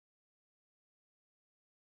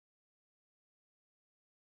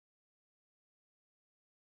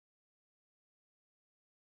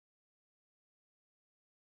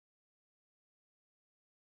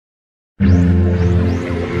Has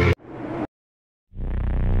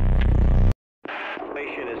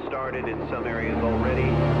started in some areas already.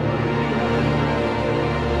 Any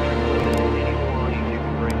belongings you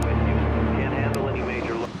can bring with you. Can't handle any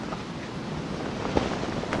major loss.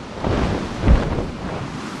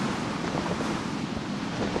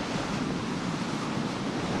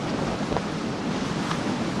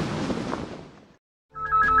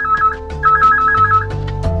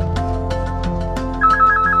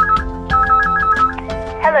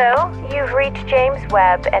 Hello, you've reached James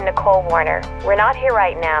Webb and Nicole Warner. We're not here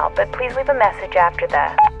right now, but please leave a message after the...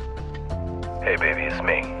 Hey baby, it's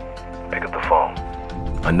me. Pick up the phone.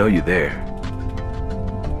 I know you're there.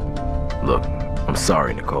 Look, I'm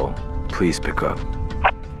sorry, Nicole. Please pick up.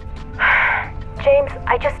 James,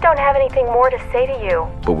 I just don't have anything more to say to you.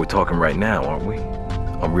 But we're talking right now, aren't we?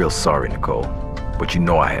 I'm real sorry, Nicole. But you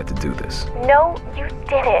know I had to do this. No, you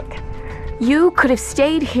didn't. You could have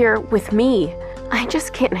stayed here with me. I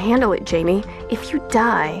just can't handle it, Jamie. If you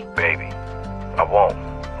die... Baby, I won't.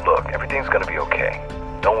 Look, everything's gonna be okay.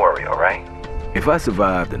 Don't worry, alright? If I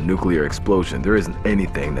survive the nuclear explosion, there isn't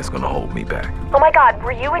anything that's gonna hold me back. Oh my God,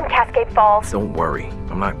 were you in Cascade Falls? Don't worry.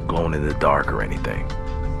 I'm not glowing in the dark or anything.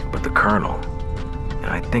 But the Colonel,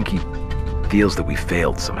 I think he feels that we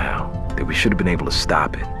failed somehow. That we should have been able to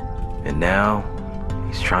stop it. And now,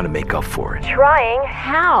 he's trying to make up for it. Trying?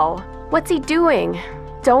 How? What's he doing?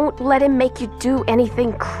 Don't let him make you do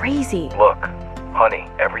anything crazy. Look, honey,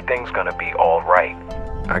 everything's gonna be all right.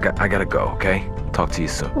 I gotta go, okay? Talk to you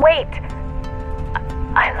soon. Wait.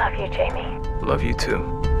 I love you, Jamie. Love you too.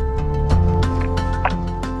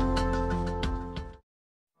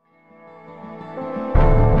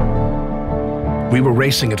 We were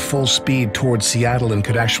racing at full speed towards Seattle and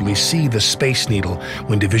could actually see the Space Needle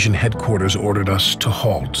when Division Headquarters ordered us to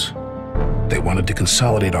halt. They wanted to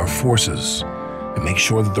consolidate our forces and make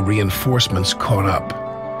sure that the reinforcements caught up.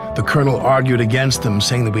 The Colonel argued against them,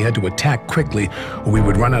 saying that we had to attack quickly or we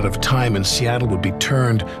would run out of time and Seattle would be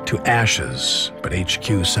turned to ashes. But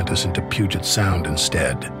HQ sent us into Puget Sound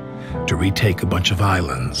instead, to retake a bunch of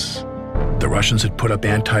islands. The Russians had put up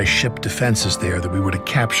anti-ship defenses there that we were to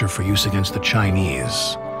capture for use against the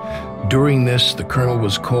Chinese. During this, the Colonel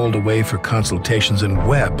was called away for consultations, and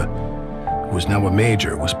Webb, who was now a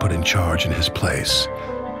major, was put in charge in his place.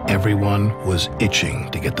 Everyone was itching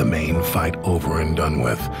to get the main fight over and done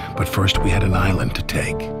with, but first we had an island to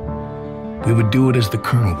take. We would do it as the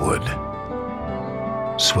Colonel would.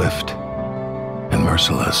 Swift and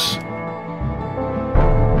merciless.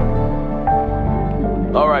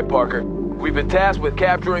 All right, Parker. We've been tasked with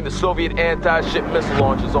capturing the Soviet anti-ship missile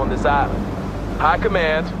launchers on this island. High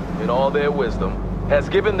Command, in all their wisdom, has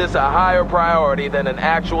given this a higher priority than an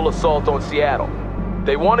actual assault on Seattle.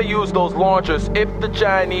 They want to use those launchers if the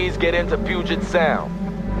Chinese get into Puget Sound.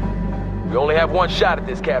 We only have one shot at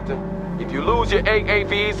this, Captain. If you lose your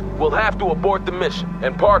AAVs, we'll have to abort the mission.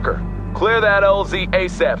 And Parker, clear that LZ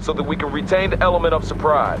ASAP so that we can retain the element of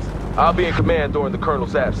surprise. I'll be in command during the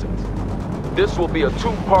Colonel's absence. This will be a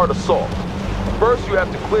two-part assault. First, you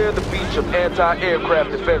have to clear the beach of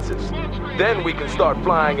anti-aircraft defenses. Then we can start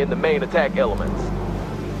flying in the main attack elements.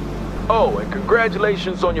 Oh, and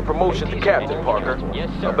congratulations on your promotion to Captain, Parker. Yes,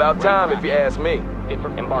 sir. About time, if you ask me.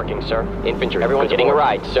 Embarking, sir. Infantry. Everyone's getting a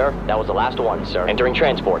ride, sir. That was the last one, sir. Entering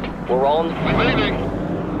transport. We're rolling. Leaving.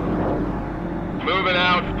 Moving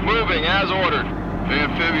out. Moving as ordered. The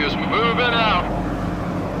amphibious moving out.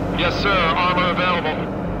 Yes, sir. Armor available.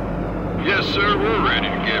 Yes, sir. We're ready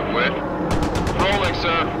to get wet. Rolling,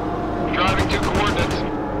 sir. Driving to coordinates.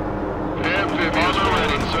 Amphibious armor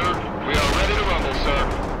ready, sir. We are ready to rumble, sir.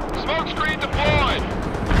 Smoke screen deployed!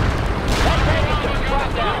 That's ready, sir. Flat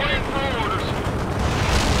down. Waiting for orders.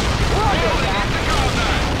 Roger that. To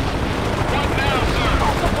combat. What now, sir?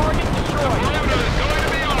 All the targets The destroyed. perimeter is going to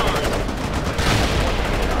be armed.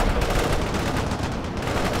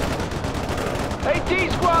 Hey,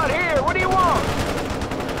 T-Squad here! What do you want?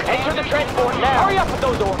 Enter the transport now. Hurry up with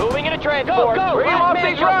those orders. Moving into transport. Go, go. Bring Last off man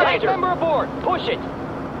these driver. Last member aboard. Push it.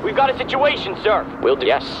 We've got a situation, sir. We'll do.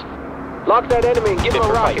 Yes. Lock that enemy and give him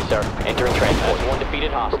a Fight, rocket. sir. Entering transport. One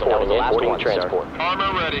defeated hostile. That was the last one, transport.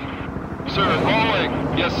 Armor ready. Sir, rolling.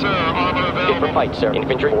 Yes, sir. Armor Fit available. for fight, sir.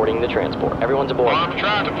 Infantry boarding the transport. Everyone's aboard. Armor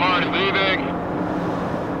trying to party. Leaving.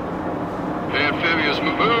 The amphibious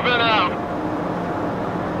moving out.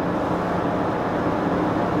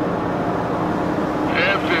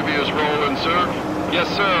 Amphibious rolling, sir. Yes,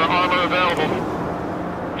 sir. Armor available.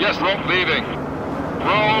 Yes, leaving.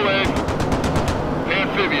 Rolling.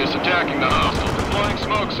 Amphibious attacking the hostile. Deploying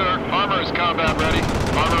smoke, sir. Armor is combat ready.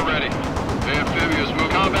 Armor ready. Amphibious move.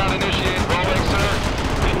 Combat initiated. Rolling, sir.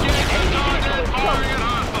 Engage the target. Firing at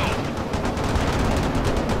hostile.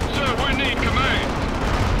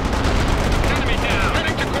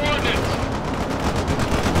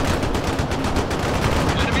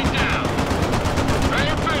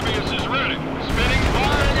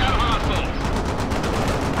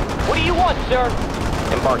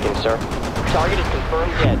 Embarking, sir. Target is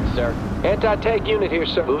confirmed dead, sir. Anti-tank unit here,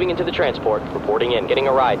 sir. Moving into the transport. Reporting in. Getting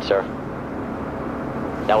a ride, sir.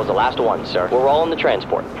 That was the last one, sir. We're all in the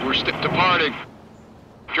transport. We're departing.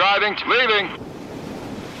 Driving, leaving.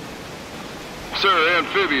 Sir,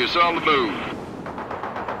 amphibious on the move.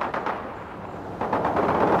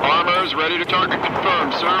 Armors ready to target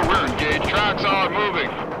confirmed, sir. We're engaged. Tracks are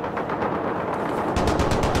moving.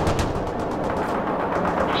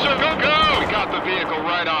 Sir, go, go! We got the vehicle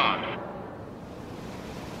right on.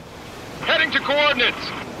 Heading to coordinates.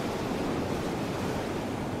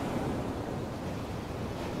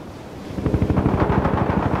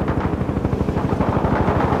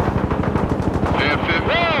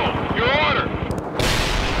 Whoa! Your order!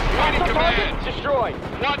 Waiting command. Destroyed.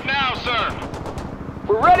 What now, sir?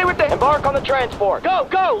 We're ready with the... Embark on the transport. Go,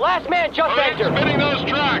 go! Last man just entered. Spinning those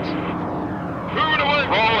tracks. Moving away.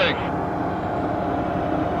 Rolling.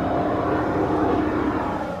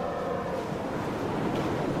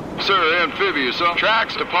 Sir, amphibious on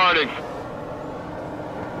tracks departing.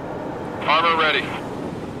 Armor ready.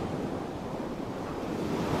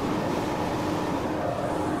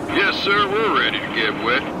 Yes, sir, we're ready to get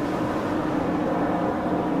wet.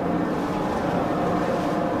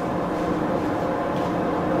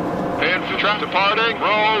 Infantry departing.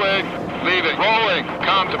 Rolling. Leaving. Rolling.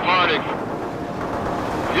 Com departing.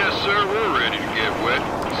 Yes, sir, we're ready to get wet.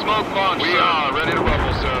 Smoke launch, we are ready to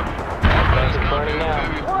rumble, sir. Burning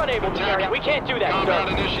now. We're unable to carry out. We can't do that, Combat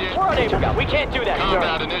sir. initiated. We're unable to. We can't do that,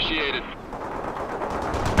 Combat sir. initiated.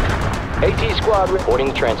 AT squad Boarding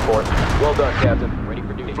the transport. Well done, Captain. Ready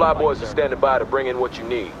for duty. Flyboys are standing by to bring in what you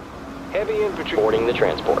need. heavy infantry. Boarding the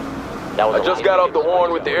transport. That was I just got off the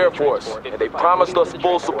horn with the Air Force, and they promised us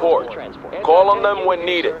full support. Call on them when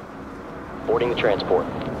needed. Boarding the transport.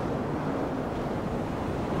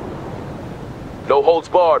 No holds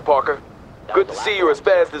barred, Parker. Good to see you're as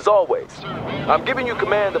fast as always. I'm giving you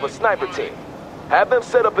command of a sniper team. Have them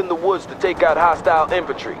set up in the woods to take out hostile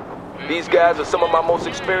infantry. These guys are some of my most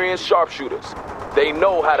experienced sharpshooters. They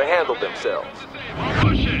know how to handle themselves.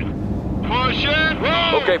 Push it! Push it!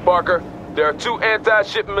 Roll! Okay, Parker. There are 2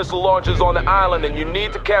 anti-ship missile launchers on the island, and you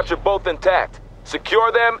need to capture both intact.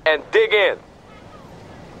 Secure them and dig in.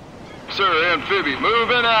 Sir, amphibia,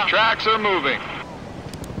 moving out. Tracks are moving.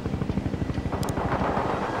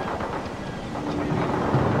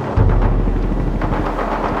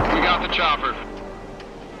 We got the chopper.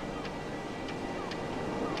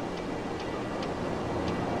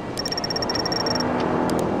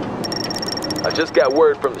 I just got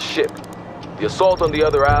word from the ship. The assault on the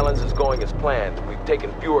other islands is going as planned. We've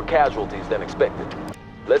taken fewer casualties than expected.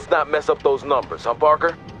 Let's not mess up those numbers, huh,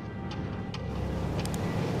 Parker?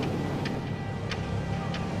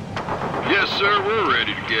 Yes, sir, we're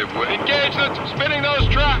ready to give way. Engage them, spinning those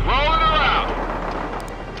tracks, rolling around.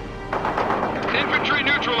 Infantry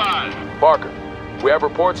neutralized. Parker, we have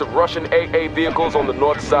reports of Russian AA vehicles on the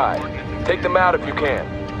north side. Take them out if you can.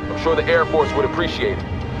 I'm sure the Air Force would appreciate it.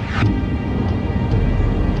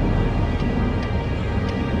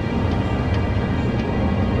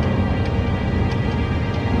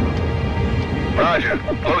 Roger.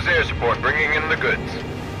 Close air support, bringing in the goods.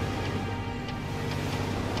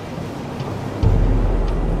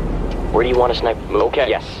 Where do you want to snipe? Okay.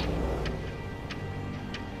 Yes.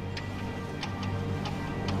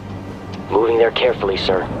 Moving there carefully,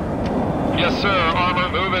 sir. Yes, sir. Armor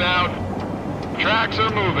moving out. Tracks are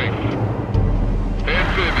moving.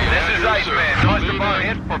 Amphibian. This is Iceman. Cluster bomb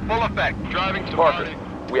hit for full effect. Driving to Parker,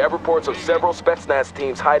 we have reports of several Spetsnaz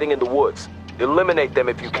teams hiding in the woods. Eliminate them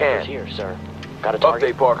if you can. Here, sir. Got a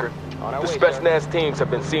target. Update, Parker. On our The way, Spetsnaz teams have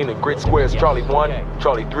been seen in grid squares Charlie 1, okay.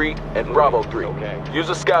 Charlie 3, and Bravo 3. Okay. Use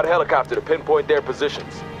a scout helicopter to pinpoint their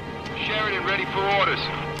positions. Sheridan ready for orders.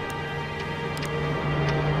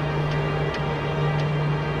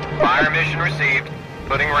 Fire mission received.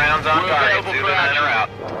 Putting rounds on We're target. available Zulu for 9 are out.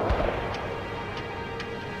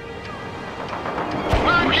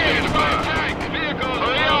 We're engaged by tank. Vehicles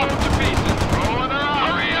rolling to pieces. Rolling around.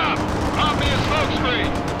 Hurry up. Pop me a smoke screen.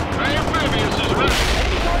 Amphibious is ready.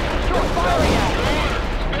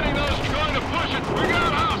 Spinning those, trying to push it. We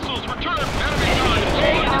got hostiles. Return. Enemy gun.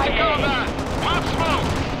 Rolling into combat. Pop smoke.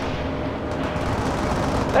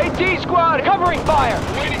 AT squad covering fire.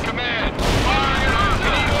 Waiting command. Firing at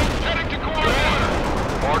hostiles. Heading to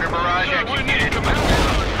coordinates. Mortar barrage Sir, we need executed. command.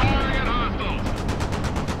 Firing at hostiles.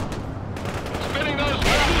 Spinning those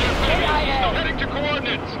traps. Heading to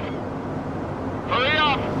coordinates. Hurry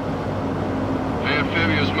up.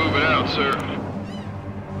 Amphibious moving out, sir.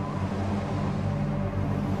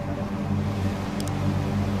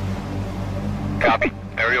 Copy.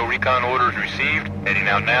 Aerial recon orders received. Heading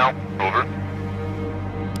out now. Over.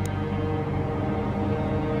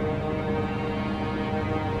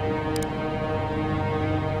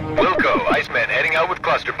 moving out with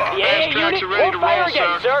cluster bombs. Yeah, Fast tracks unit, are ready to we'll fire roll,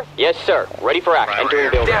 again, sir. sir. Yes, sir. Ready for action. Right, Entering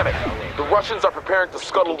right. building. Damn it! The Russians are preparing to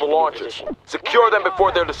scuttle the launchers. Secure them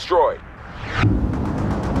before they're destroyed.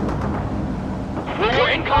 We're We're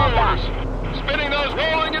waiting in for combat. orders. Spinning those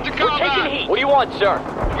rolling into We're taking combat. heat. What do you want, sir?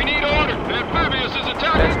 We need order. The amphibious is That's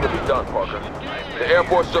attacking. to be done, Parker. The Air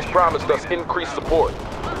Force just promised us increased support.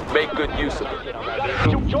 Make good use of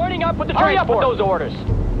it. Joining up with the Hurry up with transport. those orders.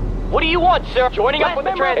 What do you want, sir? Joining up with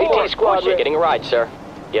the transport. AT squad Push it. Getting a ride, sir.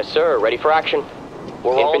 Yes, sir. Ready for action.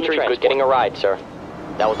 We're all in the transport. Getting a ride, sir.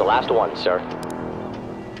 That was the last one, sir.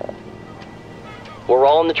 We're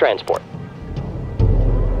all in the transport.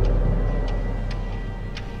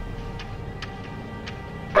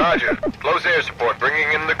 Roger. Close air support,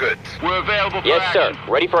 bringing in the goods. We're available for Yes, sir. action.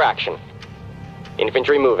 Ready for action.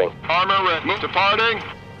 Infantry moving. Armor ready. Departing.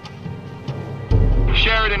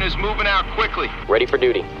 Sheridan is moving out quickly. Ready for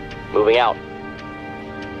duty. Moving out.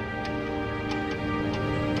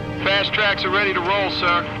 Fast tracks are ready to roll,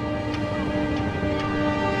 sir.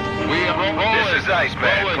 We are rolling. This is Iceman.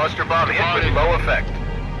 Rolling. Cluster bomb hit with Departing. low effect.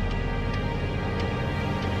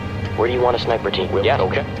 Where do you want a sniper team? Yes,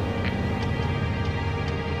 okay.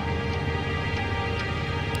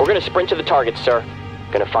 We're gonna sprint to the target, sir.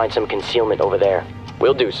 Gonna find some concealment over there.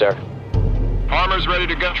 Will do, sir. Armor's ready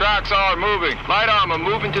to go. Tracks are moving. Light armor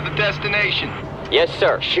moving to the destination. Yes,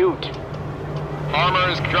 sir. Shoot. Armor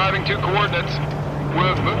is driving to coordinates.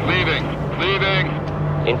 We're leaving. Leaving.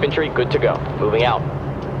 Infantry, good to go. Moving out.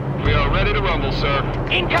 We are ready to rumble, sir.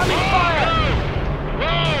 Incoming fire!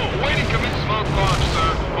 Roll! Waiting commit smoke launch,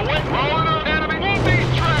 sir. Await rolling on enemy. Move these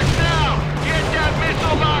tracks now! Get that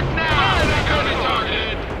missile locked now! Enemy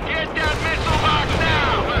targeted! Get that missile locked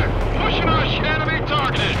now! Pushing us, enemy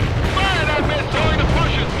targeted! Fire that missile! Going to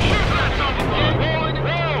push it! Shoot that something! Rolling,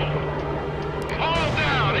 roll! All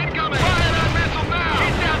down! Incoming! Fire that missile now!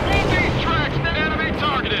 Get that, move these tracks! Enemy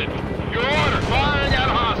targeted! Your order! Firing at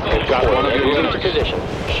hostiles! Got one. Enemy Moving to targeted. position.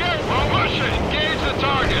 Shoot! Push it! Engage the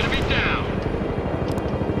target! Enemy down!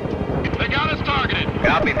 They got us targeted!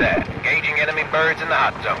 Copy that. Engaging enemy birds in the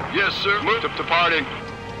hot zone. Yes, sir. Move. Departing.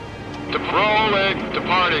 Rolling.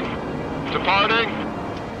 Departing. Departing.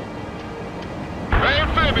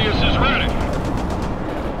 Amphibious is ready.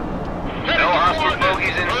 Heading No to hostile coordinates.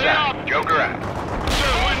 bogeys in Hurry sight. up. Joker out.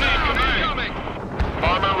 Sir, we need command.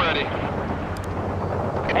 Armor ready.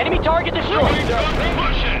 Enemy target destroyed, Push sir. it.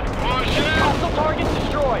 Push it. Hostile target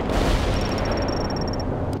destroyed.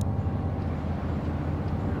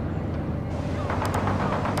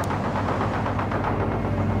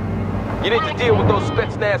 You need to deal with those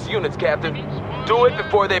Spetsnaz units, Captain. Do it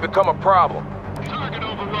before they become a problem. Target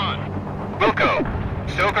overrun. Wilco.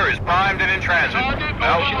 Stoker is primed and in transit. Target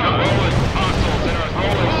Out she overrun. goes. Rolling. Hostiles in our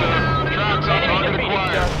rolling, sir. Tracks on Enemy target defeated,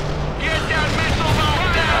 acquired. sir. Get that missile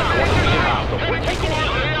locked down. We're taking it.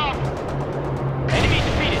 Hurry up. Enemy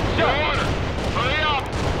defeated, Your sir. order. Hurry up.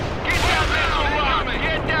 Get that missile locked.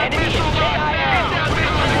 Get that Enemy missile is locked KIA. down. Get that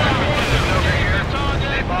missile locked. Over here. Target.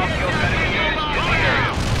 They bomb Get killed that enemy missile units locked in the area.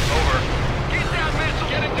 down. Over. Get that missile.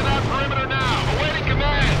 Getting to that perimeter now. Awaiting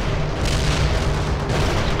command.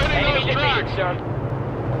 Spinning Enemy those defeated, tracks. sir.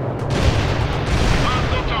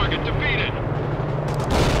 Hostile target defeated.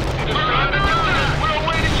 Describe the attack. We're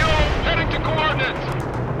awaiting you. Heading to coordinates.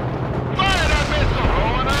 Fire that missile.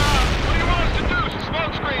 Rolling out. What do you want us to do?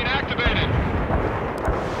 Smoke screen activated.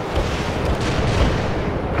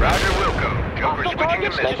 Roger, Wilco. Joker Hostile switching to target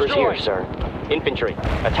missiles. Snipers here, sir. Infantry,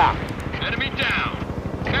 attack. Enemy down.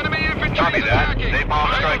 Enemy infantry Copy is that. attacking. They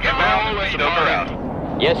bomb strike inbound. Stoker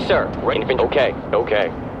out. Yes, sir. Infantry. Okay,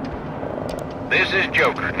 okay. This is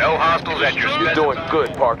Joker. No hostiles at your You're doing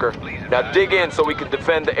good, Parker. Now dig in so we can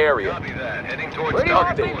defend the area. Copy that. Heading towards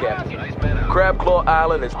Update, Captain. Crabclaw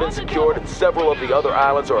Island has been secured and several of the other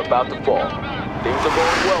islands are about to fall. Things are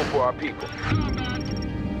going well for our people.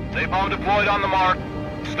 They bomb deployed on the mark.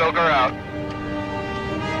 Stoker out.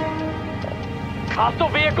 Hostile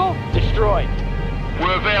vehicle destroyed.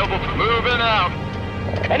 We're available for moving out.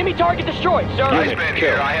 Enemy target destroyed, sir. Iceman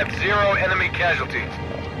here. I have 0 enemy casualties.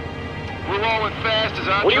 We're rolling fast as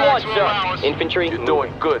our What do you want, tracks will allow sir? us. Infantry, You're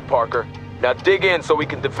doing good, Parker. Now dig in so we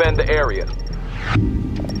can defend the area.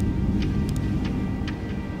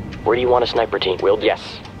 Where do you want a sniper team? Will,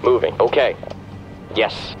 yes. Moving. Okay.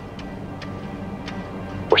 Yes.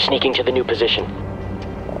 We're sneaking to the new position.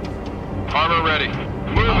 Armor ready.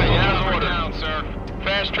 Moving as ordered. Down, sir.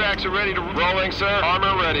 Fast tracks are ready to rolling, sir.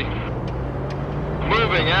 Armor ready.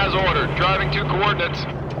 Moving as ordered. Driving to coordinates.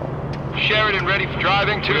 Sheridan ready for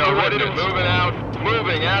driving to coordinates. Moving out.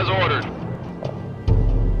 Moving as ordered.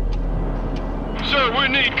 Sir, we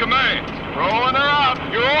need command. Rolling her out.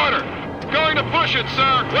 Your order. Going to push it,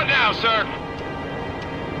 sir. What now, sir?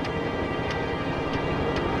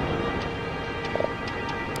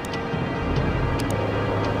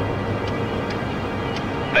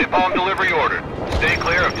 Napalm delivery ordered. Stay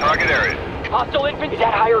clear of target area. Hostile infantry. Is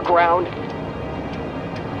that higher ground?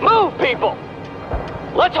 Move, people!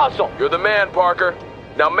 Let's hustle! You're the man, Parker.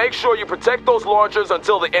 Now make sure you protect those launchers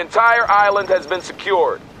until the entire island has been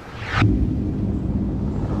secured.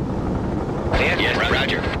 Yes,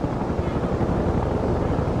 Roger.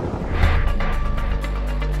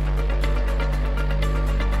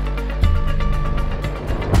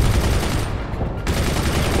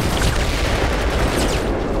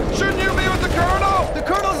 Shouldn't you be with the Colonel? The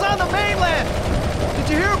Colonel's on the mainland! Did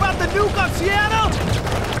you hear about the nuke on Seattle?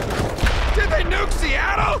 Did they nuke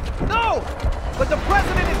Seattle? No! But the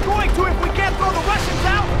President is going to if we can't throw the Russians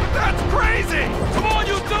out! That's crazy! Come on,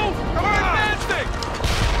 you two! Come on! Advancing!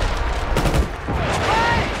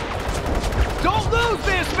 Hey! Don't lose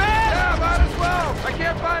this, man! Yeah, might as well. I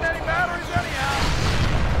can't find any batteries anyhow.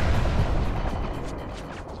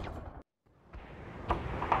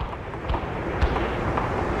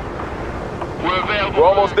 We're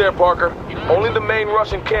almost there, Parker. Only the main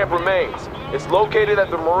Russian camp remains. It's located at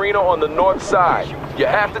the marina on the north side. You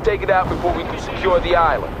have to take it out before we can secure the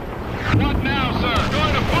island. What now, sir?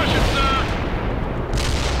 Going to push it, sir!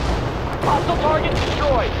 Hostile target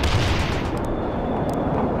destroyed.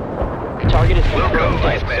 Target is We'll go. confirmed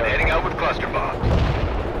dead, Iceman sir. heading out with cluster bombs.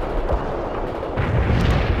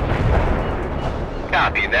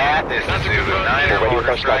 Copy that. This That's is a good Zulu one. 9 We're ready order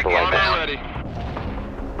for strike sniper rifles. Armor inbound. ready.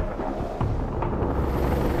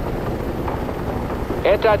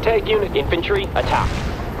 Anti-tank unit infantry attack.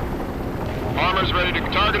 Armor's ready to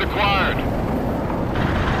target acquired.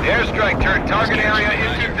 Airstrike turned target area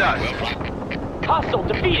into dust. Hostile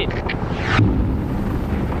defeated.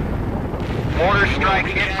 Mortar strike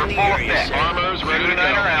hit for full effect. Armor's ready to Zulu go.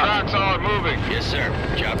 9 are out. Tracks on moving. Yes, sir.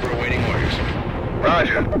 Chopper awaiting orders.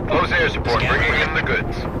 Roger. Close air support. Bringing in the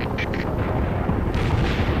goods.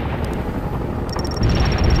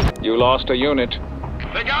 You lost a unit.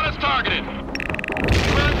 They got us targeted.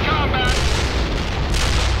 We're in combat.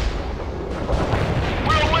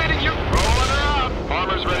 We're awaiting you. Rolling her out.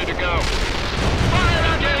 Armor's ready to go. Fire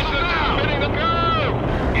engage the now. Hitting the go.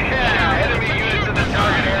 Yeah, enemy units in the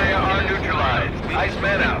target area are neutralized.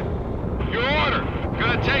 Iceman out. Your order.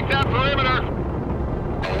 Gonna take that perimeter.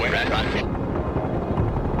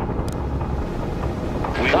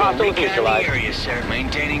 We Hostile will recon neutralized. the area, sir.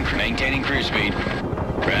 Maintaining cruise speed.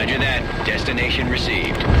 Roger that. Destination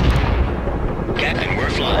received. Captain, we're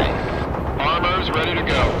flying. Armor's ready to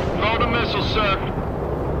go. Throw the missiles, sir.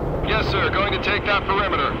 Yes, sir. Going to take that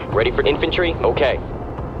perimeter. Ready for infantry? Okay.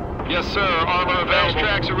 Yes, sir. Armor available.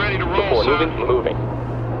 Tracks are ready to roll, Before sir. moving.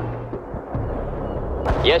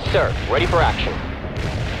 Yes, sir. Ready for action.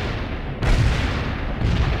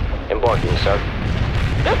 Embarking, sir.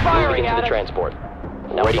 They're firing into the transport.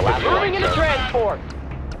 Now ready for moving into transport.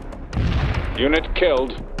 Unit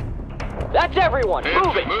killed. That's everyone.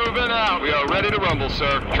 Move it. Moving out. We are ready to rumble,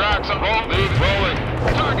 sir. Tracks are rolling.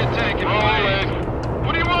 Target taken. Rolling.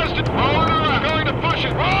 What do you want us to roll it around? Going to push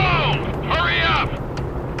it. Roll! Hurry up!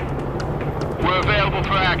 We're available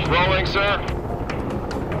for action. Rolling, sir.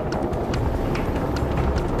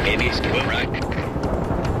 Avius, go right.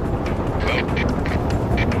 Go.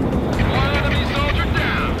 One enemy soldier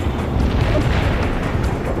down.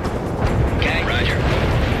 Okay, Roger.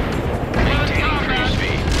 Maintaining cruise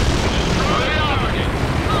speed. Hurry up!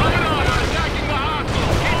 We're attacking the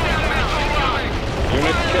hostile. Keep that missile rolling.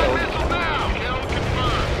 Unit Fire killed. that missile now. Kill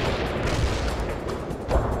confirmed.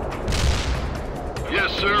 Yes,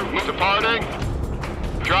 sir. Departing.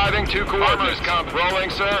 Driving to coordinates. Rolling,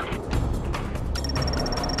 sir.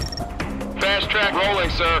 Fast track rolling,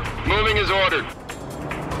 sir. Moving is ordered.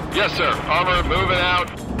 Yes, sir. Armor moving out.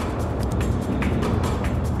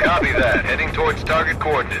 Copy that. Heading towards target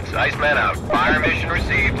coordinates. Iceman out. Fire mission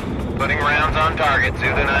received. Putting rounds on target.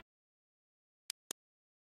 Zulu 9.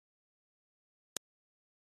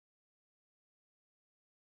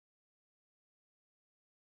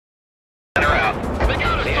 Out. They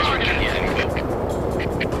got us targeted.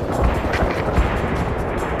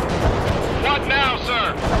 What now,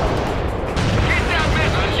 sir? Get that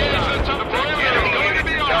missile. Engage the perimeter. Going to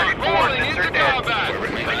be Target armed. Rolling coordinates into are dead. combat.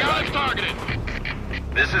 They got us targeted.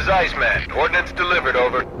 This is Iceman. Coordinates delivered.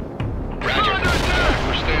 Over. Roger. Under attack.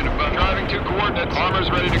 We're standing by. Driving to coordinates. Armor's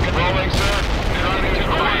ready to get rolling, sir. Driving to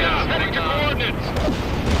coordinates. Heading to coordinates.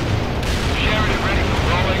 Sheridan ready.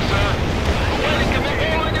 Rolling, sir. Awaiting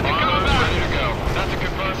command. Rolling into combat. Ready to go. That's a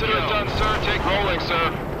confirmed. Consider it done, sir. Take rolling, sir.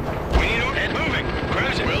 We need orders. Moving.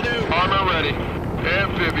 Cruising. Will do. Armor ready.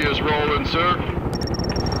 Amphibious rolling, sir.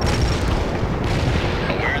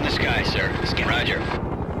 We're in the sky, sir. Roger.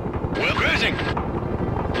 We're cruising.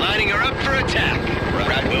 Lining her up for attack.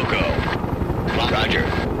 Right, we'll go. Roger.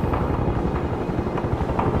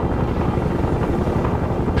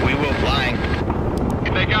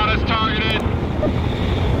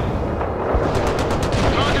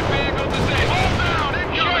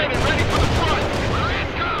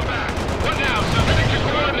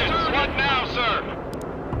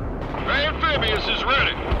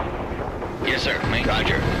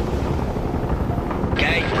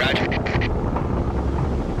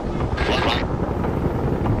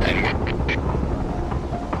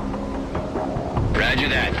 Roger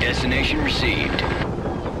that. Destination received.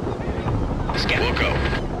 Scout Wilco.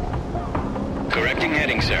 Correcting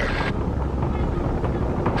heading, sir.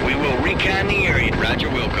 We will recon the area. Roger,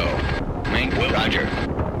 Wilco. Main Will. Roger.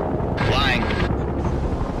 Flying.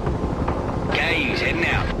 Cayuse heading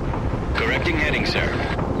out. Correcting heading, sir.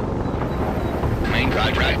 Main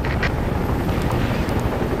Roger.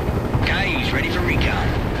 Cayuse ready for recon.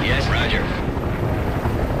 Yes, Roger.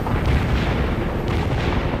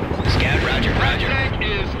 Scout, Roger, Roger. Tank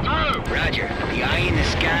is through. Roger. The eye in the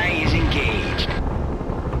sky is engaged.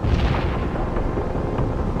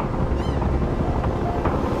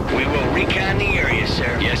 We will recon the area,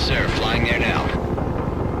 sir. Yes, sir. Flying there now.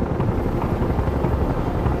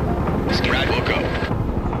 Scout, Wilco.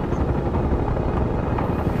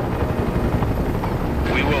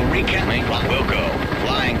 We will recon. Main Wilco.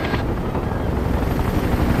 Flying.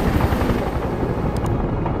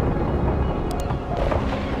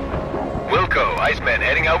 Wilco, Iceman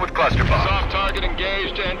heading out with cluster bombs. Soft target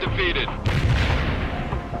engaged and defeated.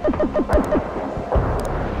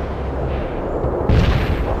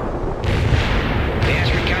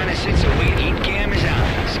 Fast reconnaissance await. Heat cam is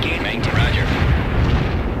out. Scan main to Roger.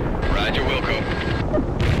 Roger, Wilco.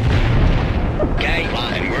 Okay,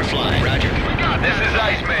 and we're flying. Roger. We got This is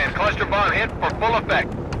Iceman. Cluster bomb hit for full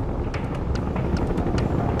effect.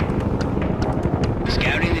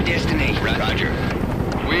 Scouting the destination. Roger.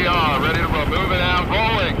 We are ready to roll. Moving out.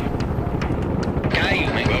 Rolling.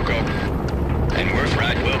 Cayuse, main Wilco. And we're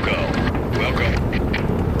fried. Wilco. Wilco.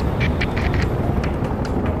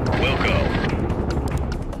 Wilco.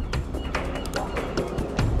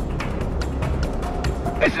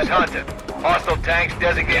 This is Hunter. Hostile tanks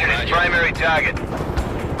designated as primary target.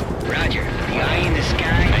 Roger. The eye in the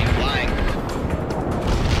sky. Main flying.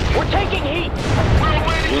 We're taking heat. We're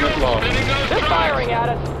waiting. Unit lost. Spinning those They're tracks. firing at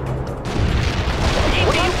us.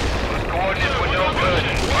 What are you... Those coordinates were no good.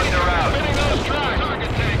 Hunter out. Spinning those tracks.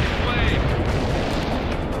 Target tank inflamed.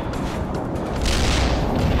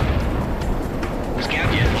 Scout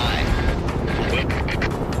jet flying.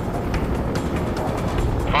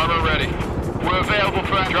 Armor ready. We're available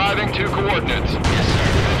for driving to coordinates. Yes, sir.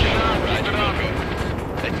 Engine on. Roger, Wilco.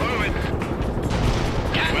 Let's move it.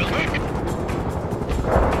 Got Wilco.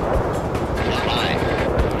 Flying.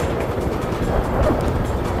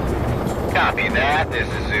 Copy that. This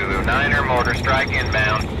is Zulu 9er. Mortar strike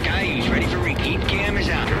inbound. Cayuse ready for reheat. Cam is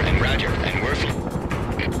out. And Roger. And we're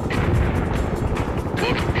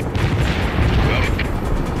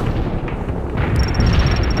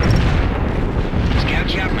Scout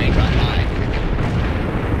shot main front line.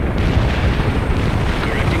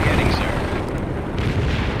 Correcting heading, sir.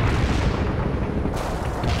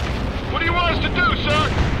 What do you want us to do, sir?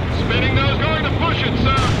 Spinning those, going to push it,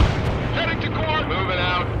 sir. Heading to court. Moving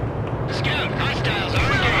out. Scout, hostiles are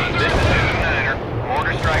This is Zulu 9er.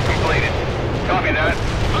 Mortar strike completed. Copy that.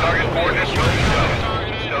 Target coordinates will be shown.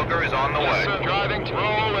 Stoker is on the Yes, way. sir. Driving to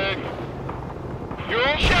rolling.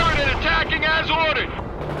 You're Sheridan attacking as ordered.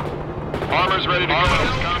 Armor's ready to go.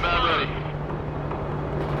 Combat ready.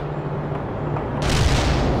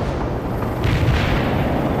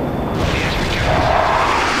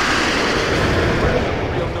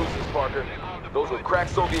 Real nuisance, Parker. Those were crack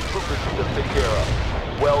Soviet troopers you just took care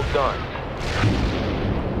of. Well done.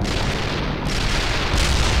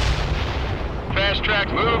 Fast track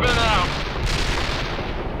moving out.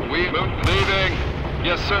 Leaving.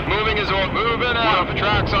 Yes, sir. Moving is on. Moving out. The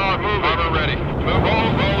tracks are moving. Armor ready.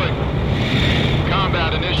 Rolling.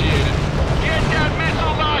 Combat initiated. Get that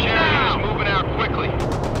missile locked now. Moving out quickly.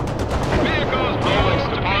 Vehicles rolling.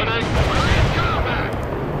 Departing. We're in combat.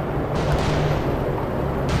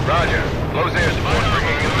 Roger. Close air support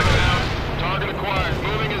bringing in the Target acquired.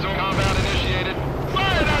 Moving is on. Combat initiated.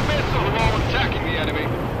 Fire that missile. We're all attacking the enemy.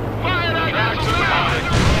 Fire that missile now.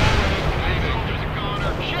 Leaving.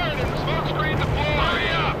 Sheridan, smoke screen deployed. Hurry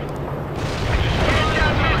up. Get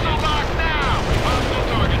that missile locked now. Hostile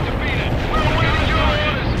target defeated. We're awaiting your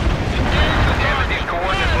orders. Engage the Damn it, these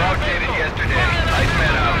coordinates were outdated yesterday.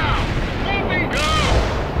 Iceman out. Moving. Go.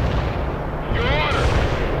 Your order.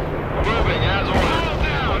 Moving as ordered. All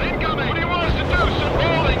down. Incoming. What do you want us to do, sir?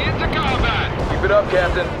 Rolling into combat. Keep it up,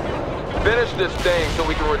 Captain. Finish this thing so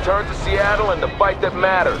we can return to Seattle and the fight that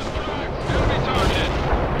matters. Enemy targeted.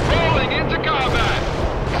 Rolling into combat.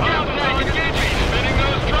 Scout tank engaging. Spinning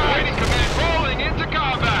those tracks. Waiting command. Rolling into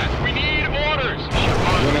combat. We need orders.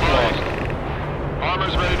 Unit lost.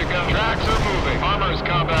 Armor's ready to go. Tracks are moving. Armor's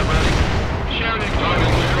combat ready. Sheridan target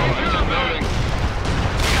destroyed. Loading.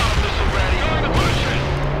 Scout missile ready. Going to push it.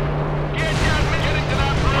 Get that missile. Getting to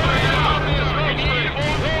that point. Hurry up. We need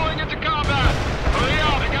rolling into combat. Hurry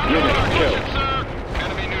up. Unit push killed. it, sir.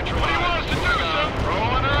 Enemy neutralized. What do you want us to do, sir?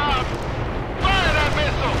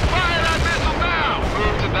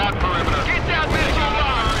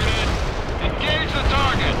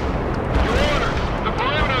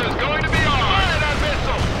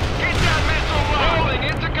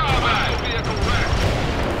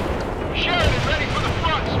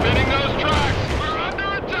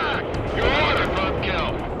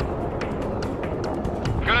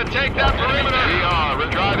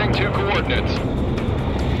 targets.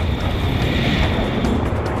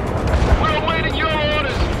 We're awaiting your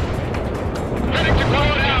orders. Heading to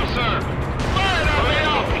close down, sir. Fire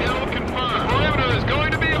now, kill confirmed. The perimeter is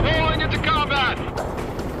going to be rolling into combat.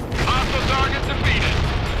 Hostile target defeated.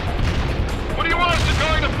 What do you want us to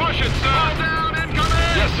going to push it, sir? All down,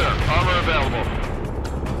 incoming! Yes, sir. Armor available.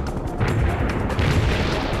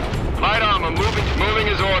 Light armor moving. Moving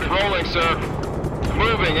is ordered. Rolling, sir.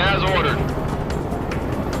 Moving as ordered.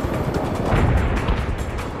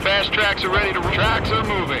 Fast tracks are ready to... Tracks are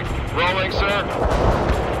moving. Rolling, sir.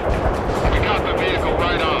 We got the vehicle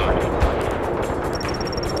right on.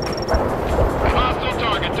 Hostile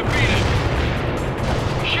target defeated.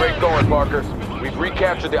 Great going, Parker. We've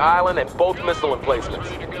recaptured the island and both missile emplacements.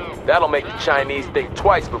 That'll make the Chinese think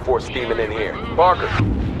twice before steaming in here. Parker,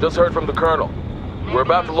 just heard from the Colonel. We're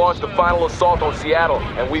about to launch the final assault on Seattle,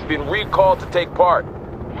 and we've been recalled to take part.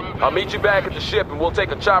 I'll meet you back at the ship, and we'll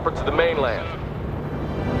take a chopper to the mainland.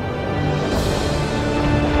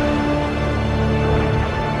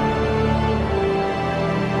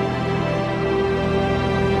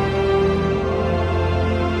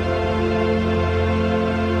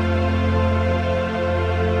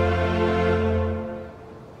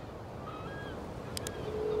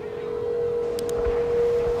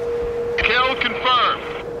 Kill confirmed.